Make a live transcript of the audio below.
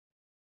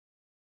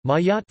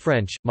Mayotte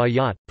French,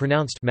 Mayotte,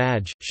 pronounced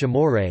Maj,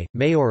 Chamorro,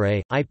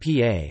 Mayotte,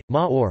 IPA,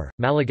 Maor,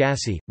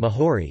 Malagasy,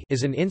 Mahori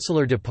is an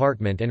insular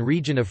department and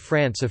region of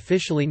France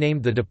officially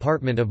named the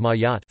Department of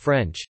Mayotte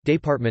French,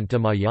 Département de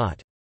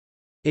Mayotte.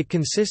 It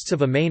consists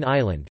of a main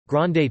island,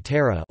 Grande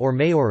Terre or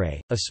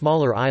Mayotte, a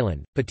smaller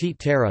island, Petite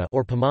Terre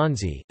or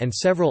Pamandzi, and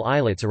several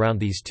islets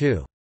around these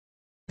two.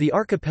 The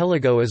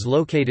archipelago is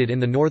located in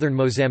the northern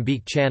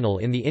Mozambique Channel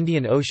in the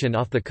Indian Ocean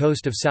off the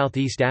coast of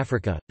Southeast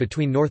Africa,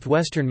 between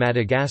northwestern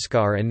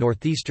Madagascar and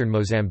northeastern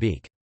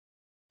Mozambique.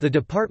 The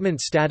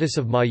department status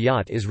of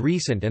Mayotte is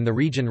recent and the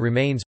region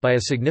remains, by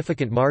a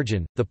significant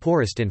margin, the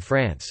poorest in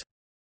France.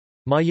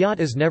 Mayotte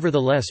is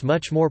nevertheless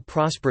much more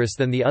prosperous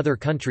than the other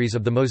countries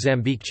of the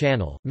Mozambique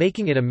Channel,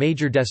 making it a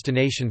major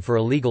destination for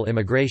illegal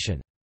immigration.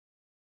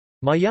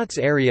 Mayotte's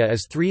area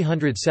is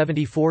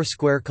 374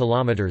 square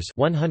kilometers,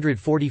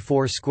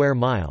 144 square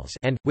miles,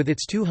 and with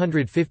its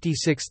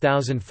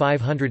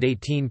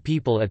 256,518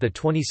 people at the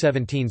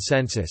 2017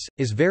 census,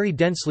 is very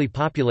densely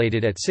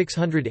populated at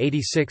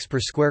 686 per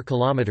square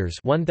kilometers,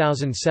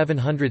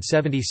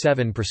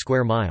 1,777 per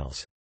square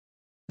miles.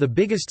 The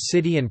biggest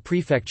city and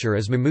prefecture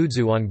is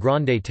Mamoudzou on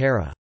Grande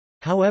Terre.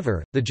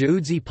 However, the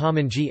Djaoudzi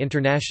Pamandzi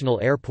International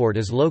Airport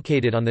is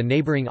located on the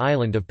neighboring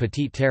island of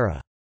Petite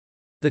Terre.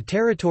 The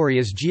territory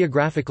is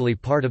geographically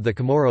part of the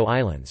Comoro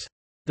Islands.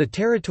 The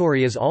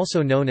territory is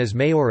also known as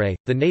Mayotte,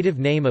 the native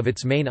name of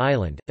its main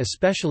island,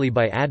 especially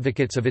by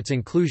advocates of its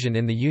inclusion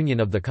in the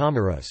Union of the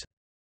Comoros.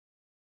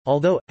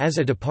 Although, as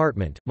a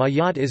department,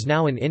 Mayotte is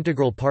now an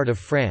integral part of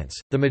France,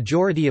 the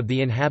majority of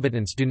the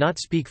inhabitants do not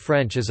speak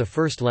French as a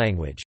first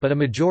language, but a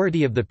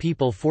majority of the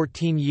people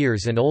 14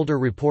 years and older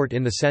report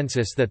in the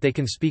census that they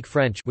can speak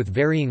French with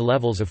varying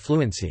levels of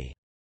fluency.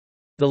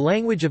 The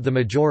language of the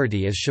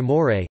majority is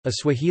Chamorro, a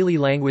Swahili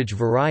language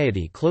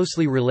variety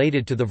closely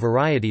related to the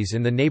varieties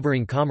in the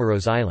neighboring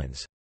Comoros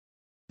Islands.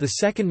 The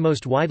second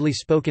most widely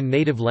spoken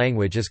native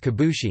language is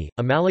Kibushi,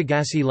 a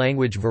Malagasy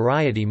language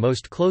variety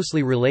most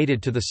closely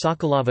related to the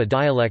Sokolova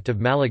dialect of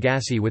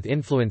Malagasy with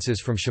influences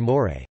from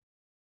Chamorro.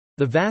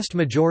 The vast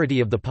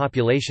majority of the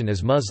population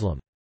is Muslim.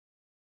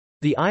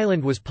 The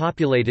island was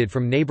populated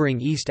from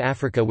neighboring East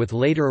Africa with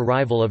later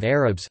arrival of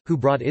Arabs, who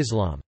brought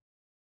Islam.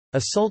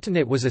 A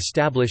sultanate was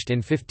established in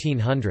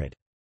 1500.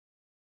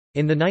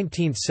 In the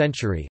 19th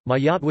century,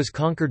 Mayotte was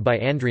conquered by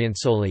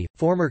Andriansoli,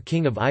 former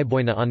king of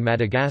Iboina on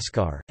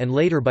Madagascar, and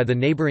later by the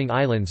neighboring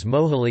islands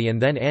Moholi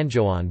and then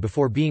Anjouan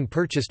before being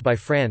purchased by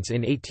France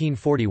in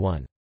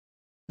 1841.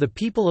 The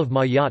people of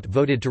Mayotte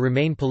voted to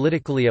remain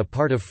politically a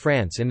part of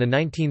France in the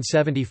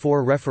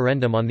 1974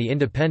 referendum on the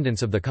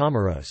independence of the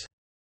Comoros.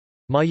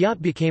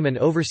 Mayotte became an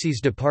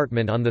overseas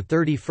department on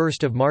 31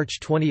 March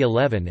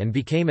 2011 and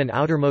became an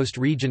outermost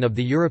region of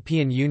the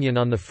European Union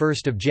on 1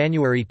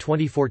 January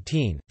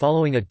 2014,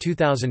 following a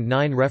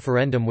 2009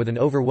 referendum with an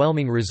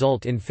overwhelming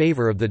result in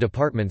favor of the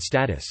department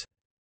status.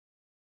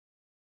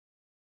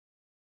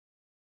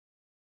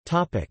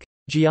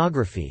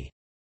 Geography.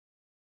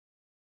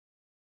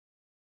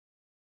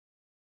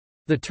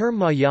 The term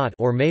Mayotte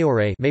or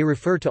Mayotte may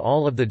refer to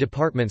all of the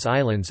department's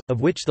islands,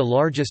 of which the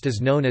largest is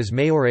known as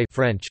Mayotte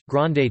French,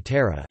 Grande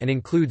Terre, and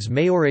includes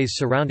Mayotte's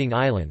surrounding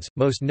islands,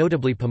 most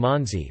notably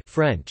Pamandzi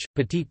French,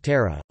 Petite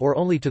Terre, or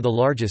only to the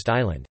largest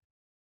island.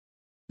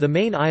 The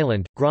main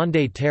island,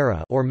 Grande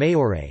Terre or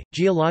Mayotte,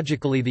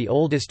 geologically the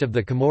oldest of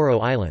the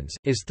Comoro Islands,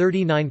 is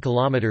 39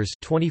 kilometers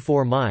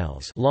 (24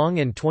 miles) long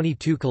and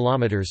 22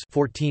 kilometers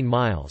 (14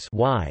 miles)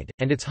 wide,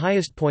 and its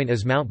highest point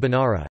is Mount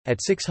Benara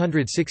at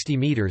 660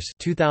 meters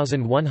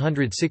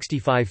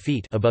 (2,165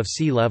 feet) above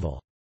sea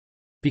level.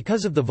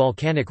 Because of the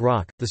volcanic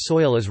rock, the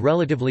soil is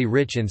relatively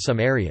rich in some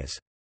areas.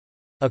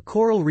 A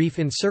coral reef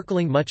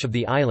encircling much of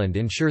the island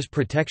ensures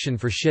protection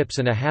for ships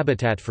and a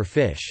habitat for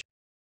fish.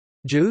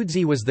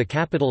 Djaoudzi was the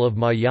capital of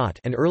Mayotte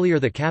and earlier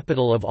the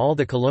capital of all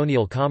the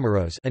colonial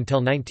Comoros until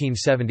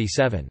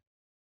 1977.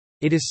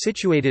 It is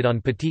situated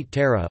on Petite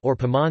Terre or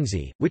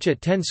Pamandzi, which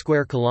at 10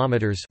 square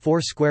kilometers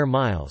 (4 square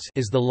miles)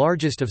 is the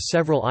largest of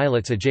several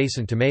islets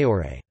adjacent to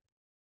Mayotte.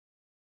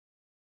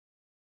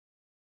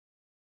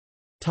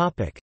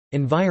 Topic: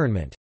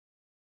 Environment.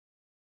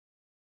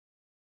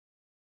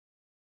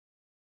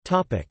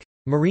 Topic: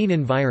 Marine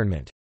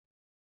environment.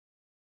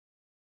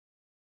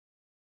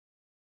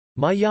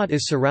 Mayotte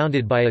is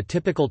surrounded by a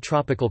typical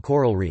tropical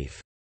coral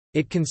reef.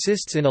 It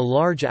consists in a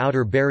large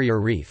outer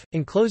barrier reef,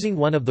 enclosing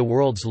one of the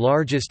world's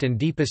largest and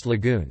deepest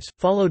lagoons,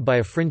 followed by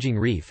a fringing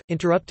reef,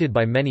 interrupted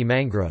by many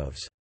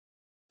mangroves.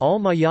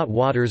 All Mayotte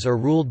waters are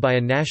ruled by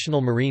a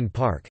national marine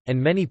park,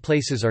 and many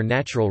places are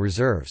natural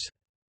reserves.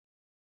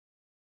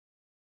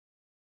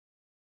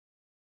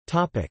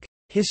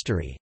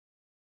 History.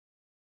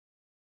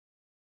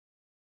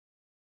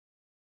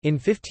 In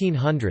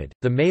 1500,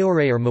 the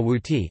Mayotte or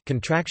Mawuti,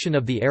 contraction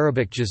of the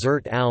Arabic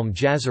Jazert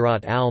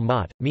al-Jazirat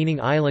al-Mat, meaning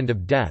island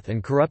of death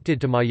and corrupted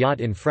to Mayotte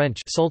in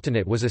French,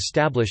 sultanate was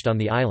established on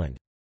the island.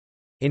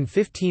 In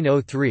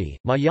 1503,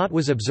 Mayotte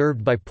was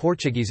observed by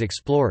Portuguese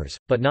explorers,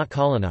 but not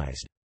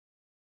colonized.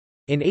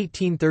 In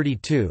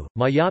 1832,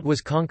 Mayotte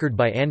was conquered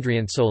by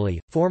Andriansoli,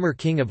 former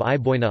king of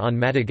Iboina on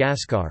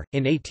Madagascar.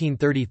 In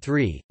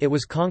 1833, it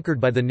was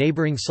conquered by the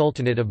neighbouring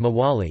Sultanate of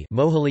Mawali,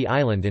 Mohali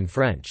Island in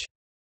French.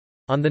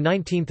 On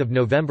 19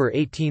 November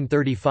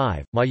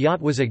 1835, Mayotte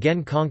was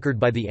again conquered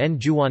by the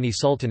Njuani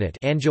Sultanate,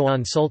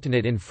 Anjouan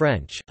Sultanate in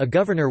French. A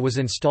governor was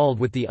installed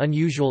with the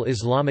unusual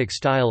Islamic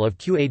style of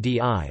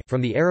Qadi,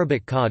 from the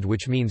Arabic qad,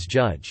 which means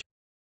judge.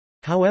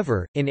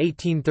 However, in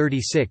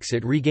 1836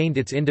 it regained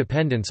its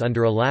independence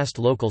under a last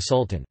local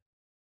sultan.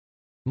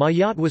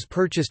 Mayotte was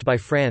purchased by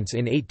France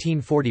in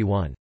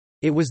 1841.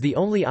 It was the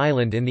only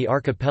island in the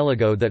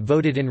archipelago that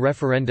voted in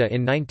referenda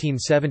in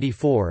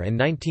 1974 and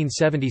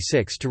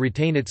 1976 to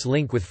retain its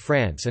link with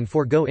France and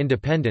forego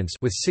independence,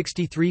 with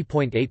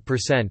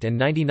 63.8%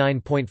 and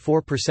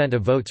 99.4%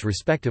 of votes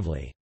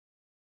respectively.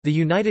 The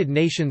United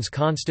Nations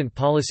constant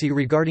policy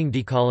regarding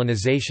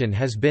decolonization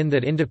has been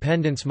that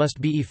independence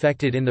must be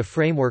effected in the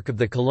framework of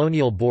the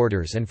colonial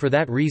borders, and for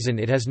that reason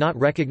it has not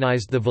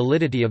recognized the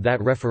validity of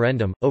that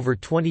referendum. Over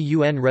 20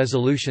 UN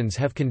resolutions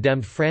have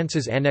condemned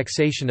France's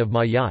annexation of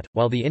Mayotte,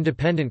 while the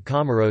independent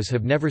Comoros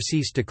have never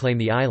ceased to claim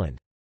the island.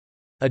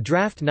 A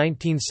draft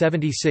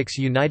 1976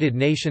 United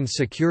Nations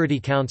Security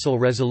Council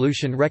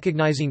resolution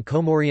recognizing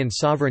Comorian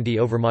sovereignty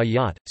over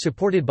Mayotte,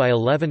 supported by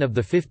 11 of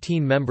the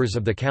 15 members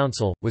of the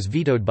Council, was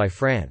vetoed by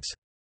France.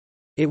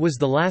 It was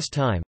the last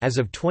time, as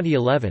of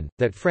 2011,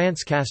 that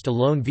France cast a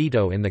lone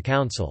veto in the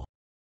Council.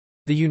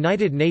 The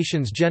United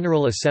Nations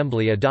General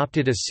Assembly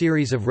adopted a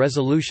series of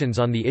resolutions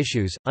on the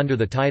issues, under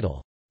the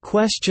title,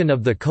 "Question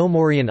of the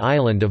Comorian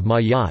Island of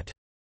Mayotte",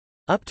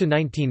 up to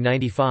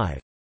 1995.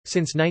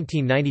 Since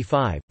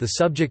 1995, the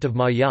subject of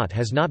Mayotte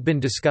has not been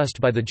discussed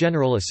by the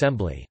General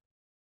Assembly.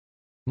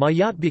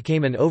 Mayotte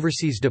became an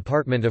overseas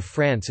department of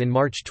France in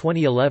March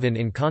 2011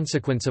 in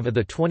consequence of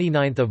the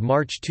 29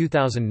 March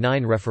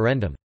 2009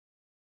 referendum.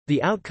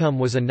 The outcome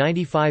was a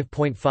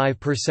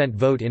 95.5%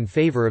 vote in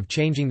favor of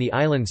changing the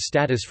island's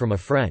status from a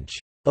French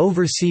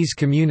overseas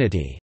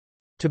community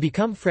to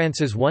become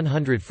France's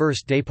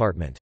 101st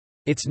département.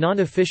 Its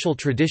non-official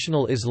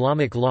traditional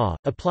Islamic law,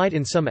 applied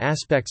in some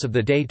aspects of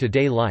the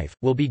day-to-day life,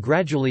 will be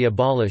gradually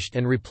abolished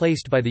and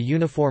replaced by the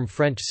uniform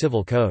French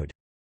Civil Code.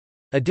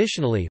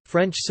 Additionally,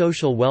 French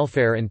social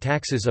welfare and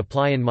taxes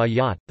apply in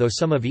Mayotte, though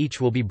some of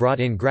each will be brought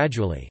in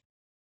gradually.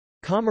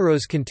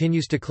 Comoros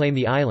continues to claim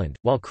the island,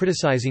 while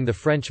criticizing the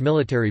French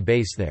military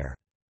base there.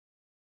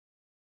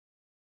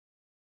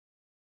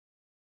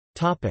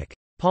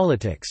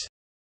 Politics.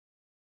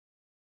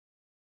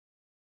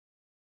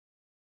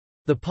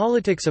 The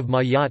politics of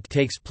Mayotte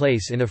takes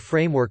place in a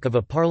framework of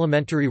a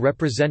parliamentary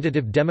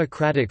representative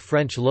democratic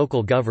French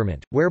local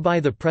government, whereby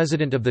the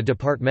president of the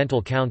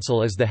departmental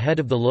council is the head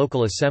of the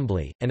local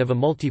assembly, and of a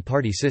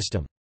multi-party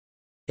system.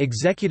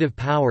 Executive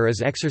power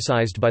is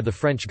exercised by the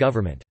French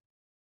government.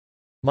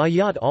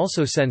 Mayotte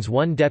also sends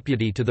one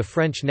deputy to the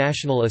French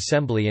National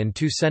Assembly and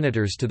 2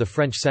 senators to the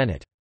French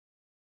Senate.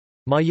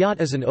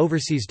 Mayotte is an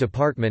overseas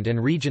department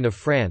and region of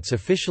France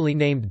officially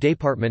named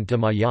Département de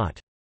Mayotte.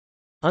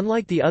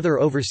 Unlike the other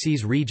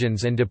overseas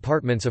regions and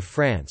departments of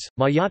France,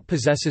 Mayotte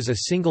possesses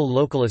a single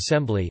local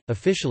assembly,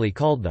 officially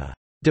called the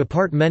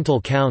Departmental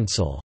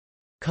Council,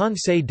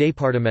 Conseil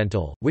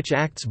départemental, which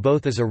acts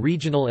both as a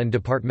regional and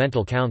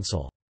departmental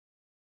council.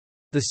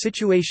 The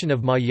situation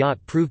of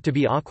Mayotte proved to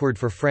be awkward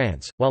for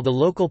France. While the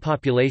local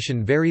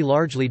population very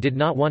largely did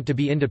not want to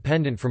be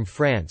independent from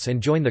France and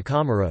join the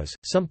Comoros,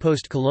 some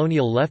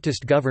post-colonial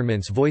leftist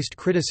governments voiced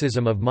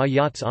criticism of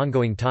Mayotte's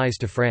ongoing ties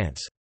to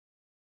France.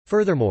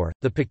 Furthermore,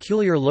 the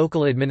peculiar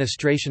local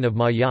administration of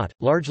Mayotte,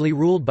 largely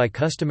ruled by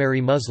customary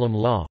Muslim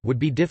law, would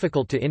be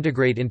difficult to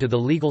integrate into the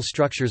legal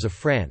structures of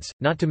France,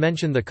 not to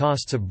mention the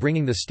costs of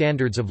bringing the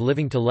standards of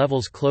living to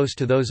levels close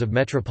to those of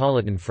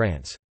metropolitan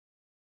France.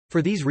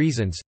 For these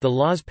reasons, the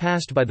laws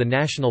passed by the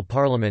national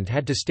parliament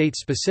had to state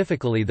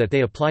specifically that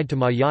they applied to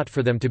Mayotte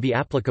for them to be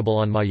applicable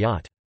on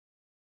Mayotte.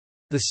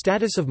 The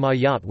status of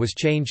Mayotte was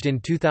changed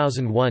in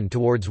 2001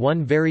 towards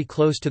one very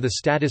close to the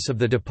status of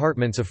the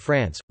departments of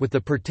France, with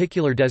the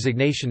particular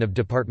designation of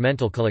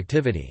departmental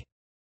collectivity.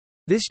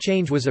 This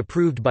change was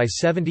approved by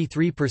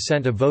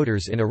 73% of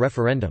voters in a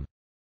referendum.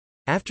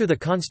 After the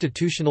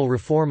constitutional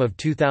reform of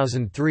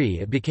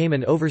 2003, it became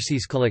an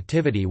overseas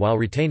collectivity while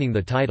retaining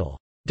the title,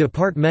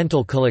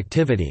 Departmental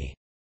Collectivity,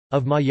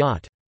 of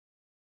Mayotte.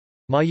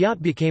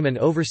 Mayotte became an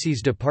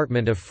overseas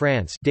department of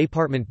France,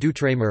 Département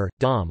d'Outre-mer,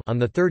 DOM, on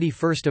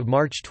 31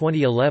 March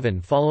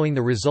 2011 following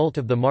the result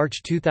of the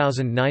March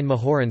 2009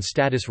 Mahoran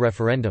status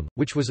referendum,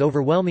 which was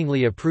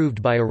overwhelmingly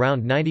approved by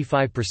around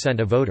 95%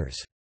 of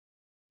voters.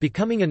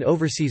 Becoming an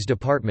overseas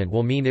department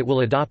will mean it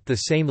will adopt the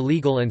same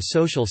legal and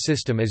social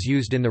system as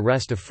used in the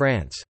rest of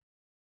France.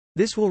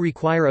 This will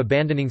require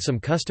abandoning some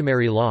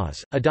customary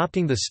laws,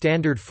 adopting the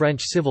standard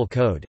French civil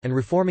code, and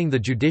reforming the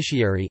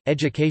judiciary,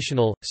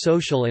 educational,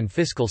 social and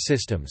fiscal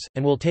systems,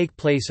 and will take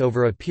place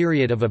over a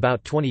period of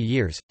about 20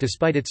 years.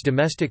 Despite its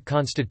domestic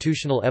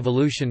constitutional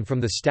evolution from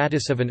the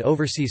status of an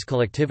overseas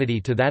collectivity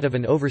to that of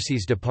an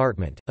overseas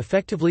department,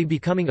 effectively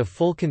becoming a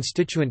full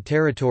constituent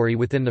territory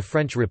within the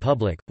French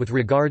Republic, with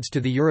regards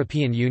to the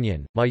European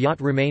Union,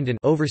 Mayotte remained an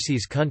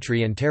overseas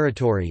country and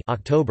territory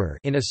October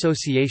in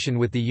association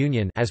with the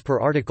Union as per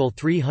Article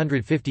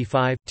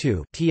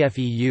 355(2)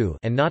 TFEU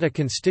and not a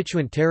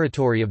constituent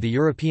territory of the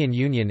European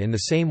Union in the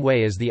same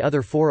way as the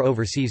other four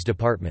overseas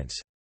departments.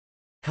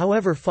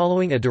 However,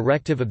 following a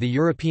directive of the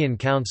European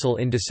Council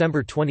in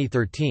December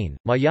 2013,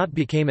 Mayotte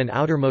became an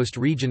outermost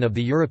region of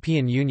the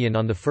European Union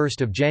on 1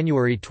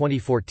 January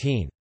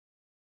 2014.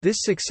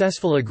 This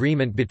successful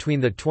agreement between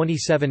the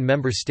 27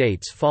 member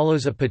states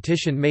follows a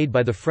petition made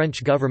by the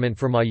French government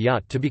for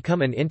Mayotte to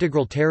become an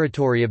integral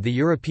territory of the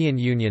European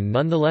Union,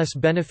 nonetheless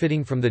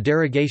benefiting from the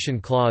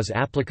derogation clause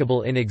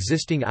applicable in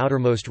existing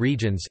outermost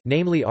regions,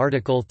 namely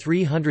Article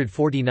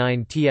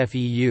 349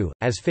 TFEU,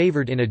 as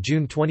favoured in a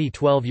June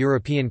 2012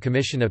 European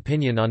Commission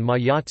opinion on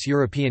Mayotte's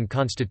European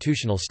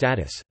constitutional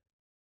status.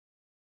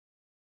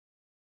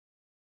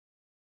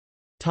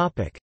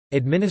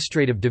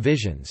 Administrative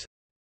divisions.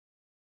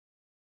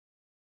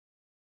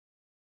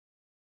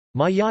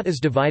 Mayotte is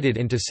divided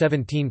into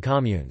 17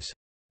 communes.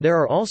 There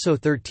are also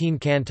 13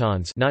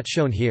 cantons not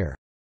shown here.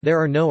 There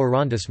are no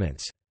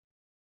arrondissements.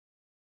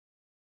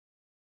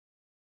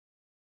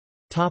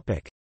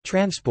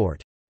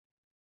 Transport.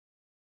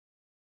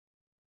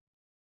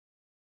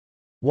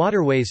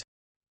 Waterways.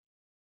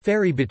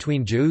 Ferry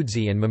between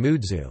Djibouti and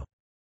Mamoudzou.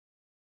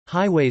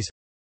 Highways.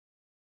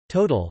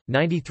 Total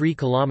 93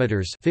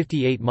 kilometers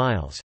 58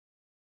 miles.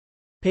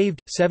 Paved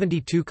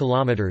 72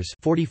 kilometers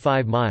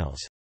 45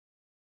 miles.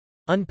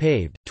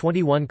 Unpaved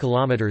 21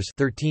 kilometers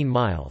 13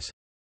 miles.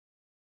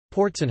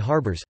 Ports and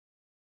harbors.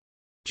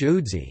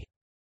 Djibouti.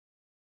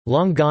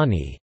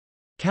 Longani,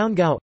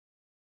 Koungao.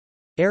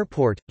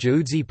 Airport,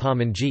 Djibouti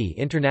Pamanji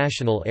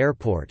International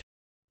Airport.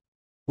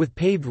 With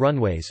paved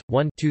runways,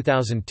 1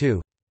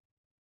 2002.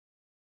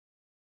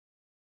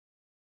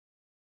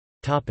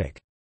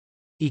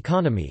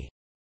 Economy.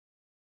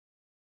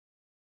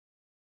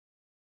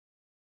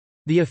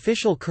 The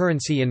official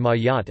currency in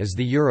Mayotte is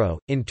the euro.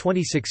 In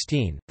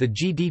 2016, the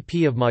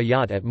GDP of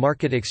Mayotte at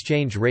market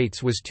exchange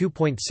rates was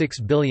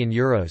 €2.6 billion,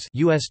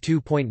 US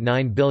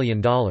 $2.9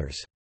 billion.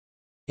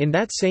 In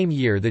that same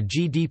year, the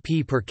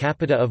GDP per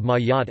capita of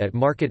Mayotte at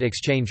market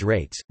exchange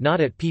rates,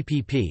 not at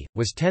PPP,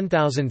 was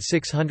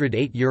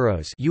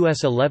 €10,608,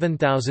 US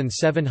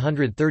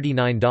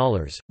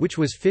 $11,739, which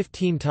was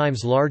 15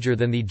 times larger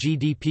than the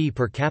GDP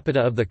per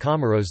capita of the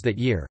Comoros that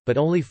year, but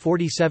only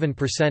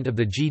 47% of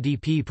the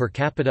GDP per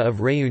capita of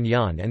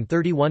Réunion and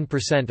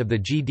 31% of the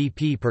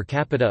GDP per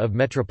capita of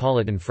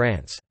metropolitan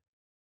France.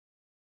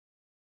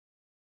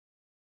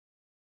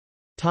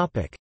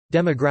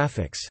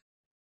 Demographics.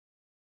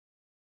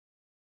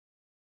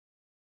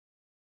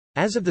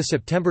 As of the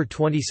September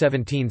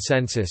 2017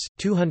 census,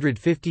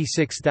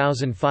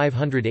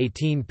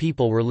 256,518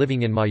 people were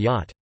living in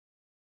Mayotte.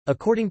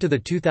 According to the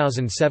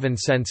 2007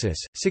 census,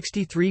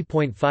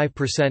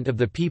 63.5% of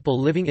the people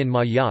living in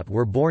Mayotte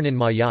were born in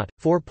Mayotte,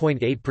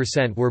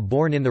 4.8% were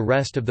born in the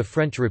rest of the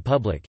French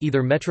Republic,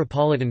 either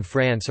metropolitan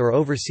France or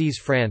overseas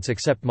France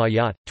except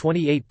Mayotte,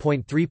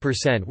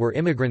 28.3% were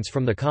immigrants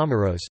from the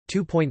Comoros,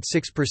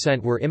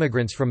 2.6% were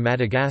immigrants from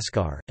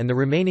Madagascar, and the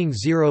remaining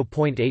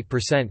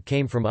 0.8%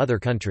 came from other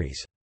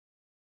countries.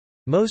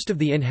 Most of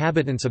the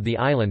inhabitants of the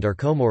island are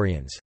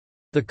Comorians.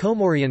 The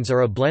Comorians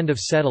are a blend of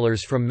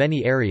settlers from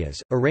many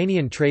areas,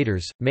 Iranian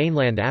traders,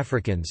 mainland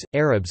Africans,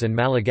 Arabs and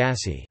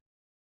Malagasy.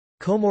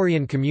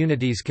 Comorian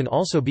communities can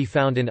also be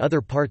found in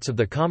other parts of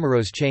the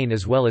Comoros chain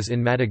as well as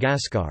in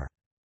Madagascar.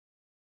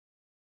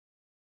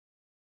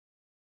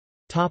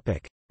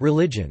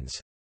 Religions.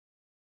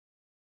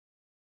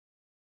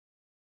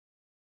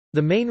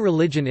 The main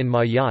religion in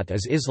Mayotte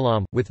is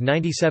Islam, with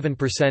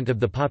 97% of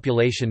the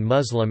population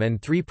Muslim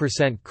and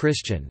 3%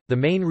 Christian. The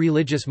main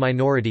religious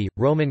minority,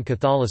 Roman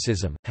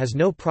Catholicism, has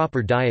no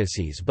proper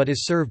diocese but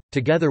is served,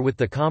 together with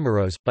the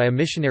Comoros, by a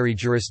missionary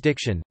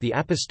jurisdiction, the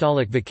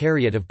Apostolic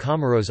Vicariate of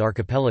Comoros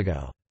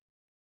Archipelago.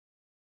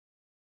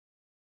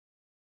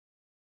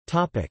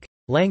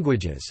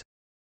 Languages.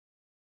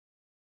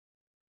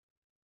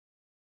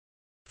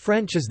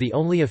 French is the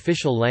only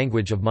official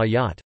language of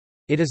Mayotte.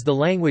 It is the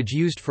language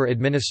used for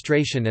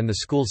administration and the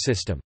school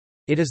system.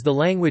 It is the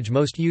language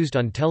most used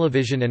on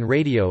television and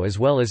radio as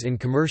well as in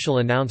commercial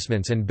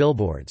announcements and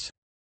billboards.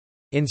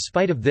 In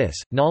spite of this,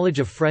 knowledge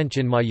of French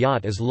in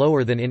Mayotte is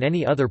lower than in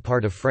any other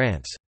part of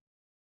France.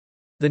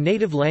 The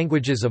native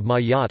languages of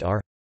Mayotte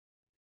are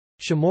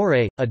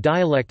Chamorro, a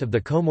dialect of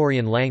the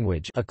Comorian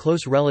language, a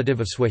close relative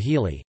of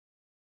Swahili;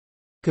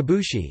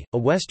 Kabushi, a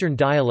western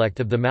dialect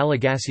of the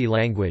Malagasy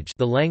language,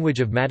 the language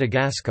of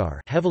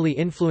Madagascar, heavily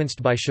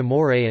influenced by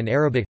Chamorro and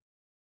Arabic;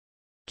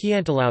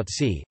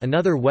 Kiantalautsi,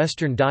 another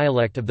Western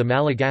dialect of the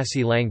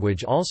Malagasy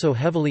language also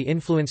heavily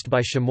influenced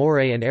by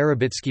Chamorro and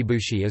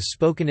Arabitskybushi, is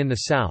spoken in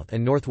the south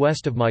and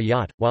northwest of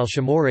Mayotte, while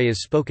Chamorro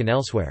is spoken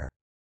elsewhere.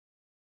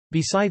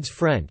 Besides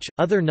French,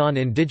 other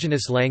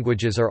non-indigenous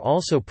languages are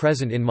also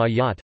present in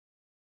Mayotte.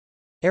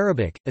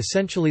 Arabic,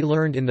 essentially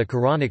learned in the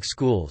Quranic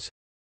schools.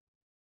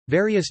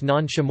 Various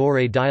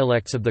non-Chamorro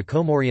dialects of the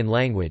Comorian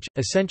language,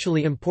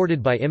 essentially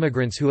imported by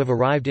immigrants who have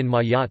arrived in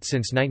Mayotte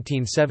since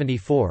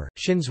 1974,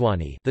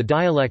 Shinzwani, the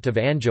dialect of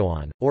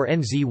Anjouan, or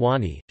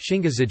Nzwani,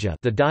 Shingazija,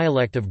 the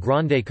dialect of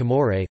Grande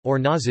Comore, or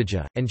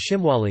Nazija, and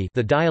Shimwali,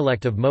 the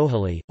dialect of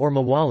Mohali, or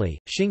Mawali.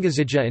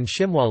 Shingazija and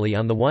Shimwali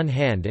on the one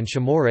hand and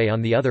Chamorro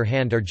on the other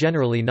hand are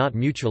generally not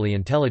mutually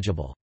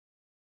intelligible.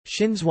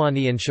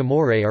 Shinzwani and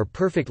Chamorro are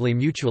perfectly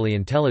mutually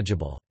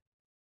intelligible.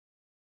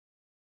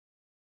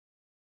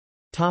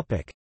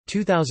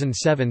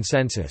 2007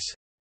 census.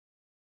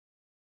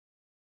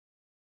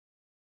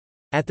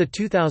 At the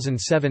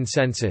 2007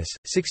 census,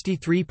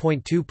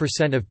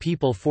 63.2% of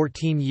people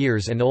 14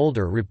 years and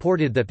older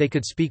reported that they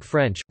could speak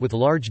French, with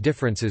large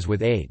differences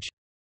with age.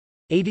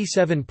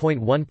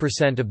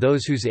 87.1% of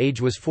those whose age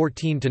was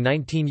 14 to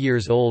 19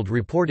 years old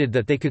reported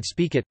that they could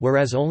speak it,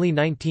 whereas only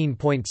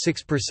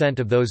 19.6%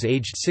 of those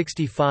aged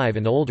 65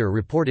 and older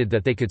reported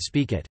that they could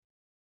speak it.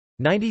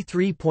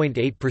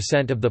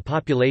 93.8% of the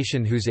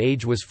population whose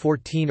age was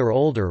 14 or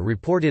older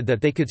reported that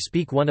they could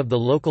speak one of the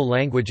local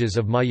languages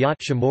of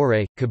Mayotte,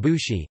 Chamorro,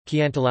 Kabushi,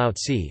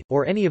 Kiantalautsi,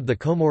 or any of the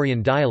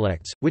Comorian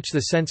dialects, which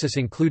the census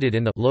included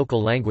in the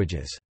local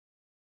languages.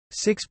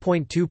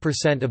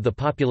 6.2% of the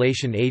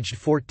population aged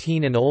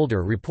 14 and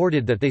older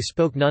reported that they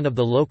spoke none of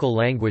the local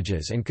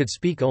languages and could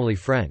speak only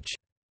French.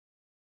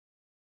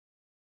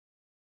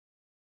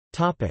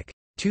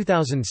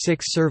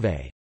 2006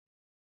 survey.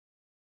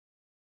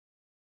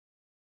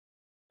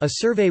 A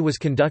survey was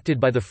conducted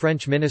by the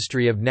French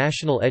Ministry of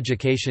National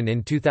Education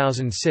in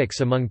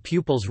 2006 among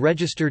pupils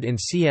registered in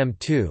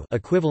CM2,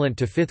 equivalent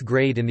to 5th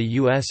grade in the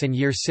US and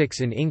Year 6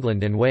 in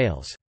England and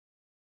Wales.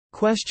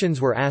 Questions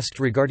were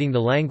asked regarding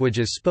the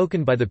languages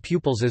spoken by the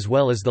pupils as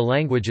well as the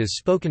languages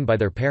spoken by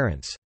their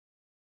parents.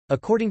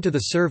 According to the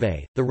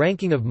survey, the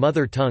ranking of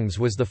mother tongues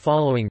was the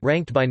following,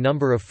 ranked by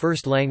number of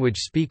first language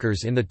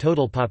speakers in the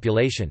total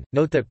population.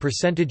 Note that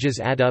percentages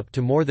add up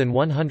to more than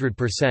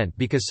 100%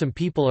 because some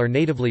people are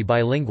natively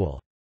bilingual.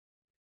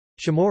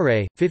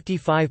 Chamorro,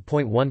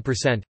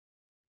 55.1%.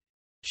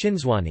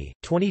 Shinzwani,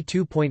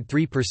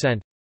 22.3%.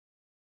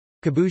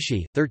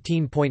 Kabushi,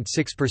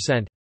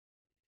 13.6%.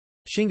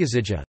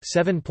 Shingazija,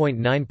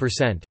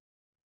 7.9%.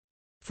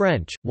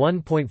 French,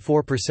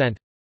 1.4%.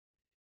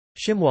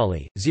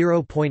 Shimwali,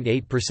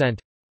 0.8%.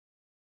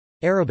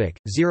 Arabic,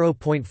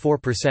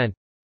 0.4%.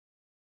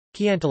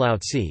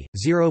 Kiantalautsi,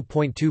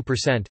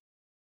 0.2%.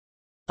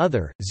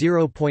 Other,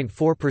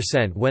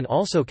 0.4% when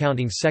also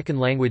counting second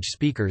language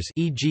speakers,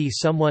 e.g.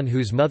 someone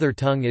whose mother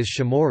tongue is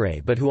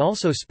Chamorro but who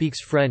also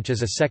speaks French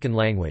as a second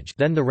language.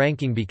 Then the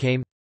ranking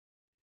became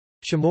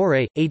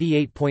Chamorro,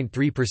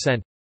 88.3%.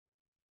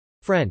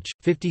 French,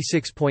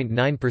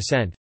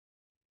 56.9%.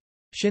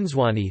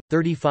 Shinzwani,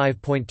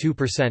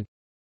 35.2%.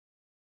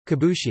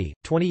 Kabushi,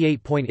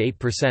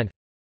 28.8%.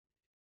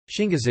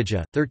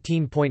 Shingazija,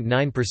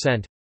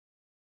 13.9%.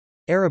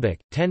 Arabic,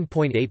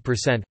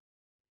 10.8%.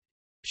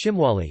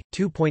 Shimwali,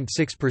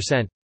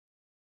 2.6%.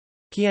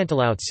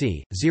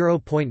 Kiantalautsi,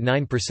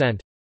 0.9%.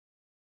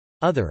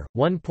 Other,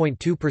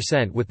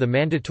 1.2% with the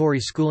mandatory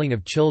schooling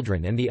of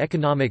children and the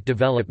economic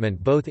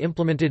development both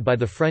implemented by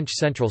the French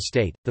central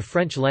state. The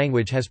French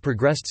language has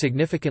progressed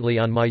significantly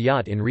on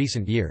Mayotte in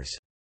recent years.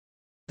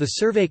 The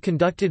survey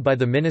conducted by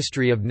the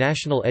Ministry of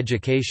National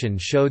Education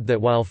showed that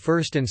while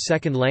first and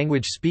second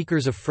language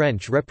speakers of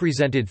French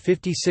represented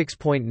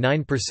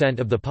 56.9%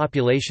 of the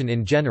population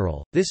in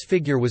general, this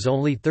figure was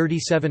only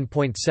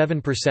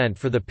 37.7%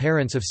 for the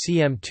parents of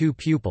CM2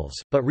 pupils,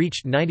 but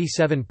reached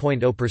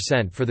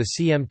 97.0% for the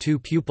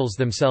CM2 pupils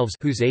themselves,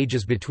 whose age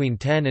is between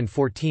 10 and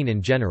 14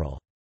 in general.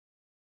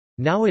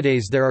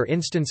 Nowadays there are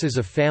instances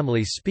of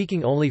families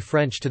speaking only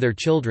French to their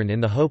children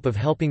in the hope of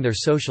helping their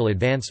social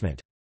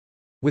advancement.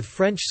 With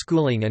French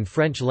schooling and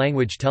French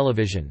language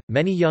television,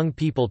 many young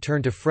people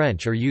turn to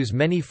French or use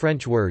many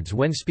French words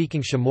when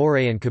speaking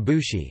Chamorro and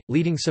Kabushi,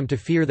 leading some to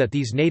fear that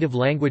these native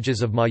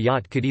languages of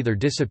Mayotte could either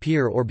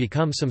disappear or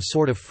become some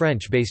sort of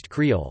French-based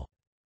Creole.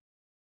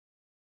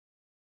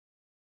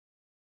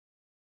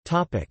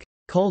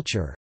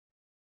 Culture.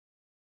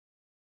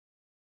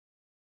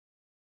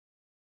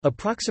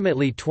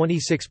 Approximately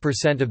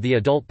 26% of the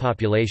adult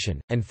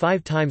population, and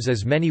 5 times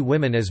as many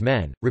women as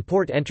men,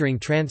 report entering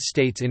trance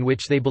states in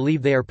which they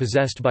believe they are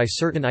possessed by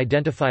certain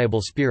identifiable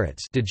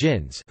spirits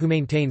who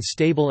maintain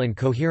stable and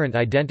coherent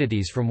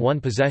identities from one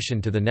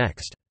possession to the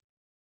next.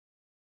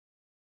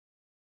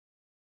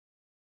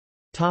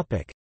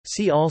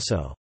 See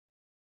also: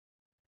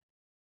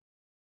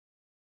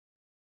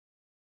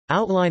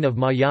 Outline of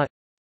Mayotte,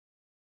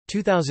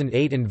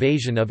 2008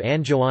 invasion of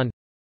Anjouan,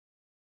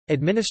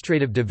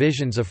 Administrative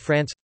divisions of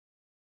France,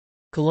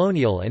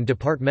 Colonial and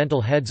departmental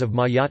heads of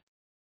Mayotte,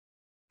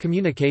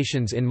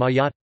 Communications in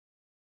Mayotte,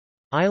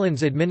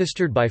 Islands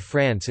administered by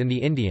France in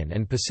the Indian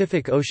and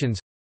Pacific Oceans.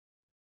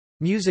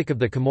 Music of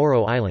the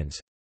Comoro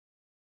Islands.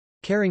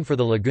 Caring for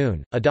the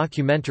Lagoon, a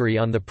documentary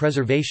on the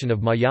preservation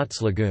of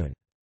Mayotte's lagoon.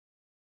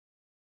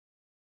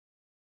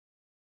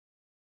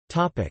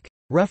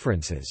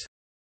 References.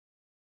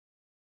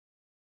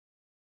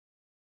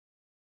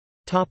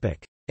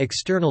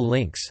 External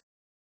links.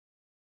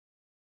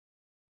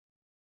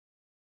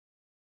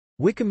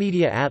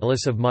 Wikimedia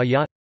Atlas of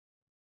Mayotte.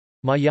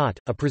 Mayotte,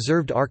 a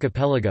preserved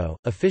archipelago,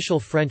 official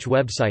French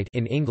website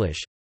in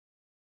English.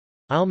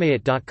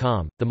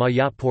 Almayotte.com, the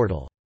Mayotte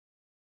portal.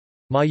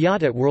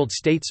 Mayotte at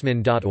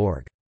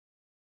worldstatesman.org.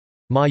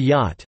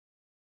 Mayotte,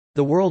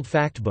 the World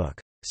Factbook.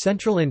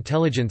 Central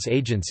Intelligence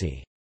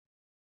Agency.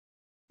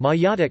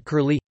 Mayotte at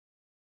Curlie.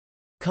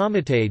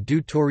 Comité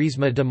du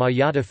tourisme de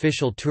Mayotte,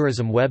 official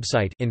tourism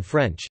website in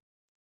French.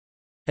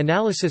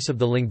 Analysis of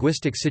the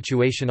linguistic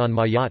situation on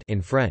Mayotte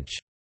in French.